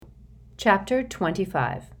Chapter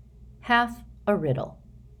 25. Half a Riddle.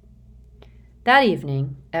 That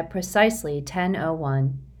evening, at precisely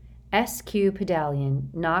 10:01, S.Q.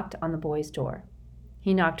 Pedalion knocked on the boy's door.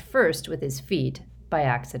 He knocked first with his feet, by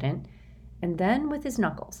accident, and then with his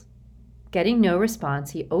knuckles. Getting no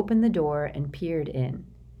response, he opened the door and peered in.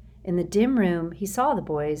 In the dim room, he saw the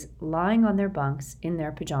boys lying on their bunks in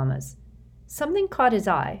their pajamas. Something caught his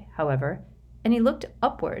eye, however, and he looked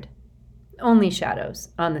upward. Only shadows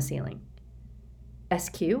on the ceiling.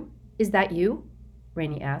 "SQ, is that you?"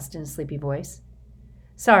 Reynie asked in a sleepy voice.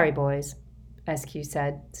 "Sorry, boys," SQ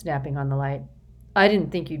said, snapping on the light. "I didn't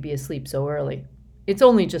think you'd be asleep so early. It's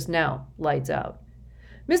only just now, lights out.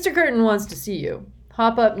 Mr. Curtin wants to see you.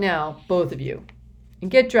 Hop up now, both of you, and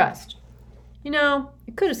get dressed. You know,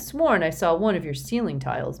 I could have sworn I saw one of your ceiling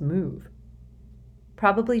tiles move."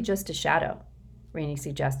 "Probably just a shadow," Reynie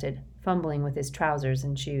suggested, fumbling with his trousers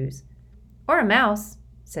and shoes. "Or a mouse,"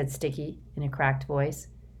 said Sticky in a cracked voice.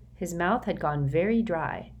 His mouth had gone very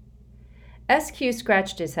dry. SQ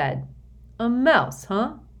scratched his head. "A mouse,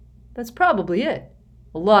 huh? That's probably it.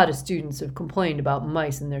 A lot of students have complained about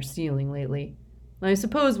mice in their ceiling lately. I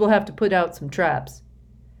suppose we'll have to put out some traps."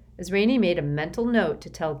 As Reynie made a mental note to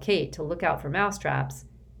tell Kate to look out for mouse traps,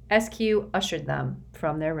 SQ ushered them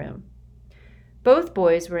from their room. Both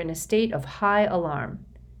boys were in a state of high alarm.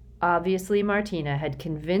 Obviously, Martina had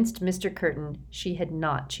convinced Mr. Curtin she had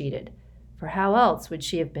not cheated, for how else would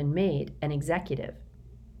she have been made an executive?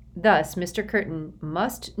 Thus, Mr. Curtin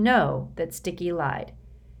must know that Sticky lied,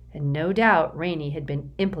 and no doubt Reynie had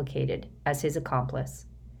been implicated as his accomplice.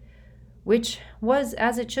 Which was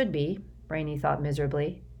as it should be, Reynie thought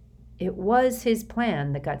miserably. It was his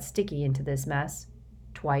plan that got Sticky into this mess.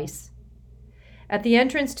 Twice. At the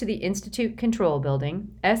entrance to the Institute Control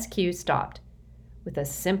Building, SQ stopped. With a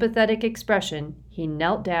sympathetic expression, he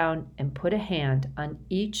knelt down and put a hand on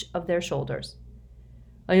each of their shoulders.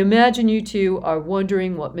 "I imagine you two are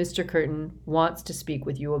wondering what Mr. Curtin wants to speak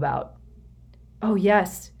with you about." "Oh,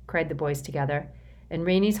 yes," cried the boys together, and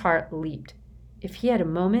Reynie's heart leaped. If he had a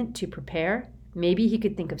moment to prepare, maybe he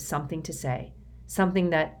could think of something to say.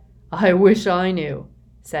 Something that, "I wish I knew,"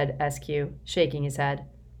 said SQ, shaking his head.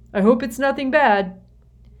 "I hope it's nothing bad."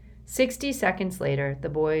 60 seconds later, the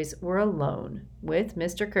boys were alone with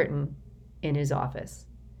Mr. Curtin in his office.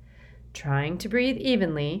 Trying to breathe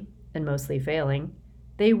evenly, and mostly failing,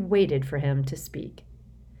 they waited for him to speak.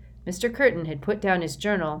 Mr. Curtin had put down his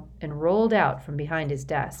journal and rolled out from behind his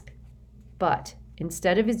desk. But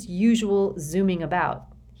instead of his usual zooming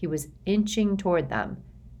about, he was inching toward them,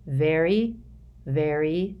 very,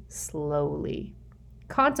 very slowly,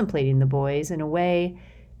 contemplating the boys in a way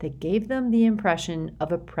that gave them the impression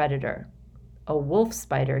of a predator. A wolf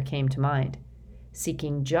spider came to mind,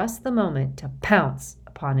 seeking just the moment to pounce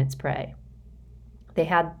upon its prey. They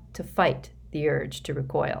had to fight the urge to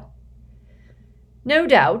recoil. "No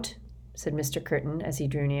doubt," said Mr. Curtin as he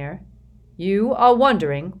drew near, "you are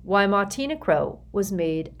wondering why Martina Crowe was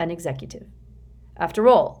made an executive. After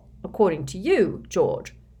all, according to you,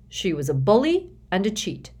 George, she was a bully and a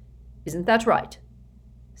cheat. Isn't that right?"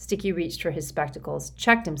 Sticky reached for his spectacles,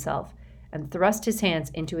 checked himself, and thrust his hands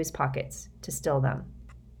into his pockets to still them.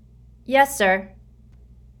 "Yes, sir."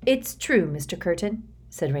 "It's true, Mr. Curtin,"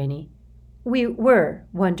 said Reynie. "We were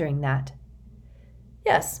wondering that."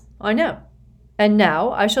 "Yes, I know. And now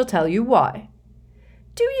I shall tell you why.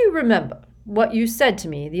 Do you remember what you said to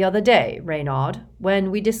me the other day, Reynard, when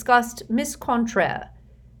we discussed Miss Contraire?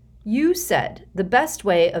 You said the best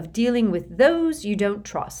way of dealing with those you don't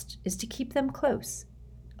trust is to keep them close.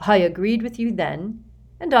 I agreed with you then,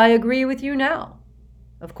 and I agree with you now.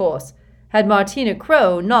 Of course, had Martina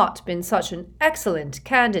Crowe not been such an excellent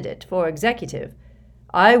candidate for executive,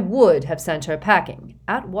 I would have sent her packing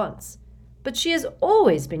at once. But she has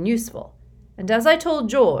always been useful, and as I told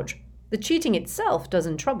George, the cheating itself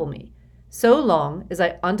doesn't trouble me, so long as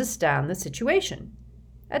I understand the situation.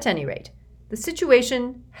 At any rate, the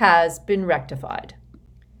situation has been rectified.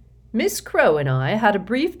 Miss Crowe and I had a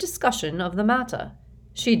brief discussion of the matter.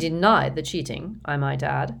 She denied the cheating, I might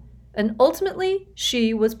add, and ultimately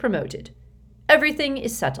she was promoted. Everything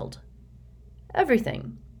is settled.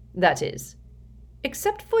 Everything, that is.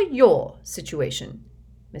 Except for your situation,"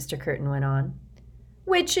 Mr. Curtin went on,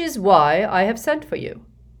 "which is why I have sent for you."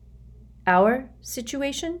 "Our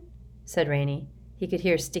situation?" said Reynie. He could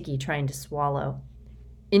hear Sticky trying to swallow.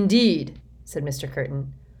 "Indeed," said Mr.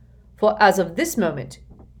 Curtin, "for as of this moment,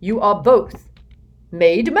 you are both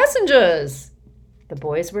made messengers." The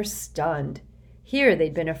boys were stunned. Here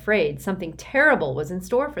they'd been afraid something terrible was in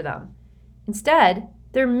store for them. Instead,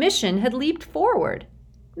 their mission had leaped forward.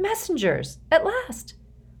 Messengers, at last!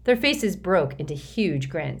 Their faces broke into huge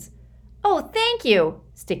grins. Oh, thank you,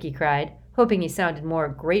 Sticky cried, hoping he sounded more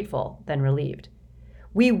grateful than relieved.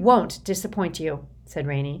 We won't disappoint you, said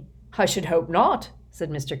Reynie. I should hope not, said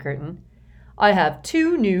Mr. Curtin. I have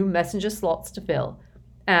 2 new messenger slots to fill,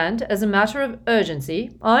 and as a matter of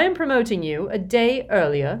urgency, I am promoting you a day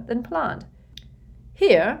earlier than planned.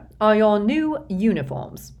 Here are your new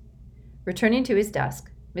uniforms. Returning to his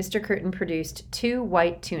desk, Mr. Curtin produced 2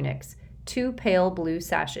 white tunics, 2 pale blue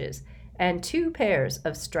sashes, and 2 pairs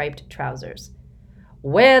of striped trousers.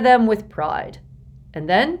 Wear them with pride. And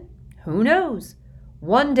then, who knows?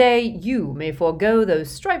 One day you may forego those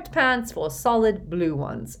striped pants for solid blue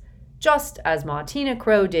ones, just as Martina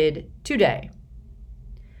Crow did today.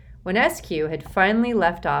 When SQ had finally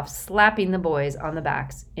left off slapping the boys on the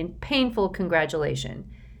backs in painful congratulation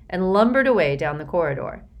and lumbered away down the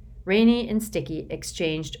corridor, Reynie and Sticky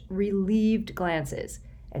exchanged relieved glances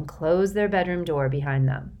and closed their bedroom door behind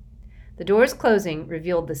them. The door's closing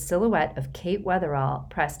revealed the silhouette of Kate Weatherall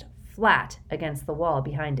pressed flat against the wall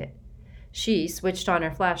behind it. She switched on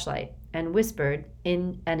her flashlight and whispered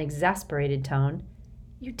in an exasperated tone,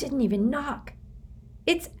 "You didn't even knock."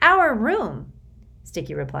 "It's our room,"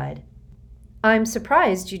 Sticky replied. "I'm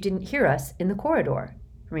surprised you didn't hear us in the corridor,"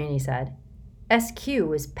 Reynie said. SQ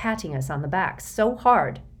was patting us on the back so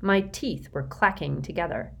hard my teeth were clacking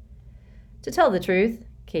together. "To tell the truth,"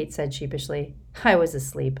 Kate said sheepishly, "I was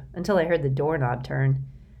asleep until I heard the doorknob turn.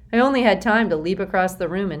 I only had time to leap across the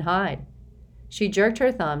room and hide." She jerked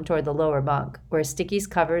her thumb toward the lower bunk, where Sticky's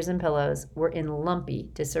covers and pillows were in lumpy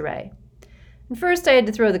disarray. "And first I had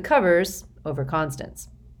to throw the covers over Constance.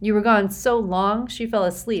 You were gone so long she fell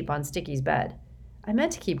asleep on Sticky's bed. I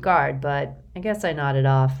meant to keep guard, but I guess I nodded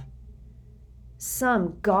off."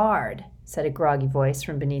 "Some guard," said a groggy voice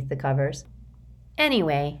from beneath the covers.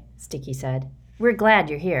 "Anyway," Sticky said, "we're glad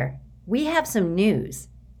you're here. We have some news."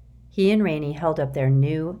 He and Reynie held up their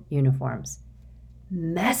new uniforms.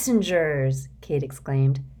 "Messengers!" Kate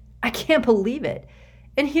exclaimed. "I can't believe it.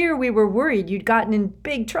 And here we were worried you'd gotten in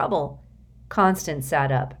big trouble." Constance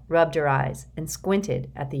sat up, rubbed her eyes, and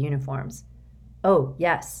squinted at the uniforms. "Oh,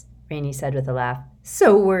 yes," Reynie said with a laugh.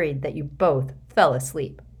 "So worried that you both fell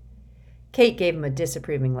asleep." Kate gave him a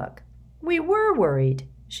disapproving look. "We were worried,"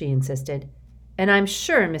 she insisted. "And I'm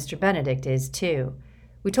sure Mr. Benedict is, too.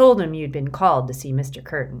 We told him you'd been called to see Mr.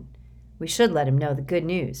 Curtin. We should let him know the good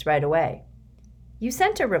news right away." "You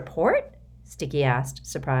sent a report?" Sticky asked,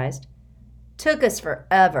 surprised. "Took us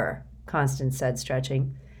forever," Constance said,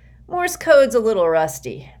 stretching. "Morse code's a little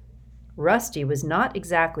rusty." Rusty was not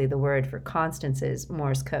exactly the word for Constance's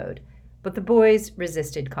Morse code, but the boys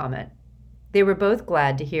resisted comment. They were both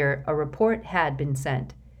glad to hear a report had been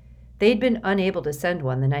sent. They'd been unable to send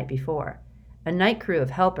one the night before. A night crew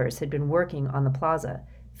of helpers had been working on the plaza,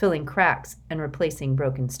 filling cracks and replacing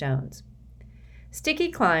broken stones.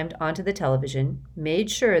 Sticky climbed onto the television, made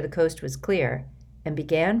sure the coast was clear, and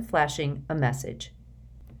began flashing a message.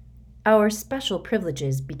 "Our special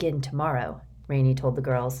privileges begin tomorrow," Reynie told the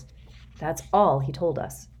girls. That's all he told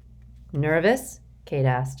us. "Nervous?" Kate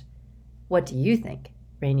asked. "What do you think?"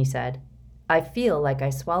 Reynie said. "I feel like I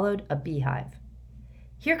swallowed a beehive."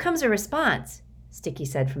 "Here comes a response," Sticky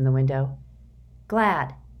said from the window.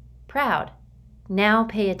 "Glad. Proud. Now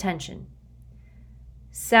pay attention."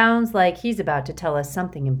 "Sounds like he's about to tell us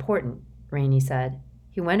something important," Reynie said.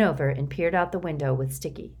 He went over and peered out the window with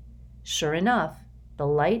Sticky. Sure enough, the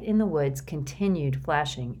light in the woods continued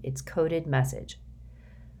flashing its coded message.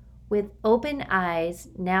 "With open eyes,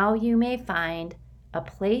 now you may find a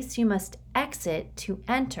place you must exit to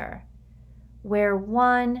enter. Where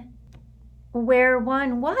one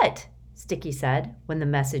what?" Sticky said when the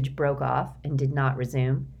message broke off and did not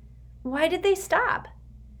resume. "Why did they stop?"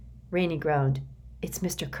 Reynie groaned. "It's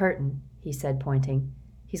Mr. Curtin," he said, pointing.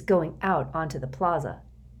 "He's going out onto the plaza."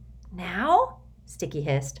 "Now?" Sticky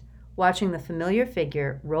hissed, watching the familiar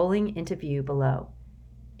figure rolling into view below.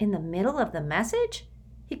 "In the middle of the message?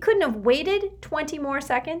 He couldn't have waited 20 more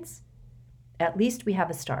seconds?" "At least we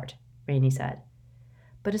have a start," Reynie said.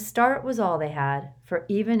 But a start was all they had, for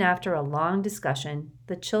even after a long discussion,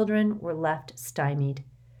 the children were left stymied.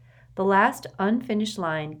 The last unfinished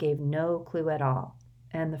line gave no clue at all,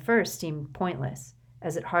 and the first seemed pointless,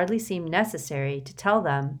 as it hardly seemed necessary to tell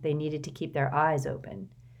them they needed to keep their eyes open,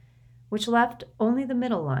 which left only the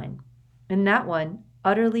middle line, and that one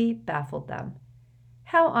utterly baffled them.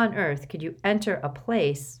 How on earth could you enter a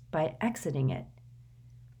place by exiting it?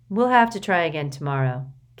 "We'll have to try again tomorrow,"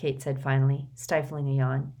 Kate said finally, stifling a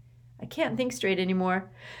yawn. "I can't think straight anymore."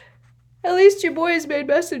 "At least you boys made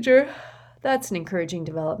messenger. That's an encouraging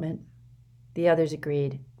development." The others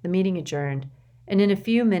agreed. The meeting adjourned, and in a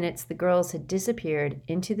few minutes the girls had disappeared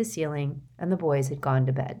into the ceiling and the boys had gone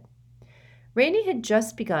to bed. Reynie had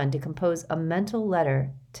just begun to compose a mental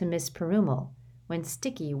letter to Miss Perumal when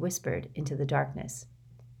Sticky whispered into the darkness.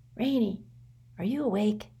 "Reynie, are you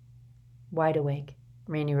awake?" "Wide awake,"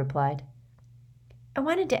 Reynie replied. "I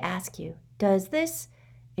wanted to ask you, does this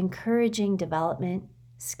encouraging development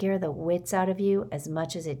scare the wits out of you as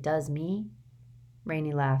much as it does me?"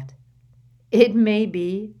 Reynie laughed. "It may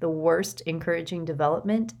be the worst encouraging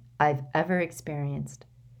development I've ever experienced."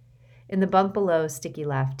 In the bunk below, Sticky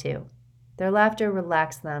laughed too. Their laughter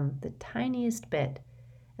relaxed them the tiniest bit,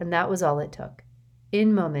 and that was all it took.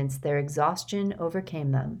 In moments, their exhaustion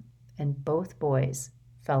overcame them, and both boys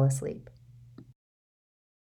fell asleep.